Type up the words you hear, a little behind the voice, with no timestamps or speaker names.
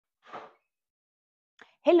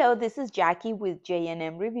Hello, this is Jackie with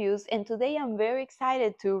J&M Reviews, and today I'm very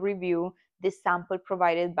excited to review this sample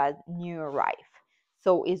provided by New Arrive.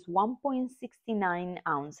 So it's 1.69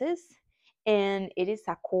 ounces, and it is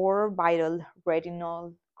a CoreVital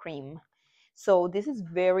Retinol cream. So this is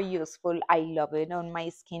very useful. I love it on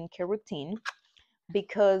my skincare routine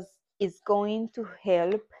because it's going to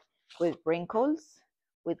help with wrinkles,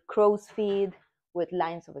 with crow's feet, with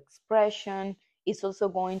lines of expression. It's also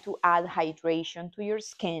going to add hydration to your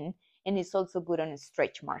skin, and it's also good on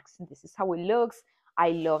stretch marks. And this is how it looks. I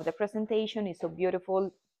love the presentation. It's so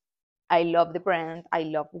beautiful. I love the brand. I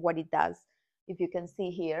love what it does. If you can see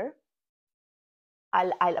here,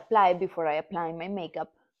 I'll apply it before I apply my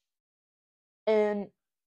makeup. And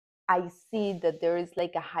I see that there is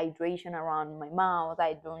like a hydration around my mouth.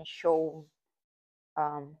 I don't show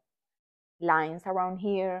um, lines around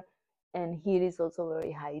here, and here is also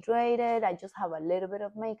very hydrated. I just have a little bit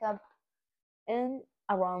of makeup, and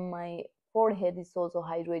around my forehead is also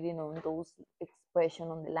hydrating on those expression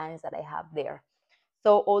on the lines that I have there.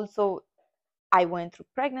 So also I went through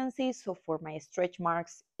pregnancy, so for my stretch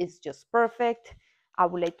marks it's just perfect. I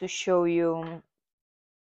would like to show you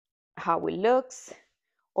how it looks.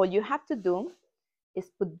 All you have to do is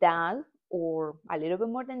put that, or a little bit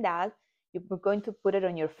more than that. You're going to put it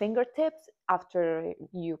on your fingertips after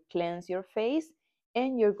you cleanse your face,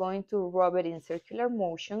 and you're going to rub it in circular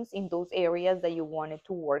motions in those areas that you wanted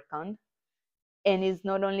to work on. And it's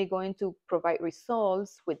not only going to provide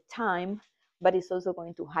results with time, but it's also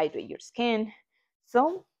going to hydrate your skin.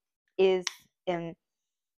 So is and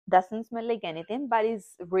doesn't smell like anything, but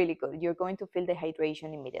it's really good. You're going to feel the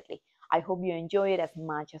hydration immediately. I hope you enjoy it as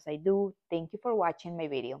much as I do. Thank you for watching my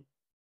video.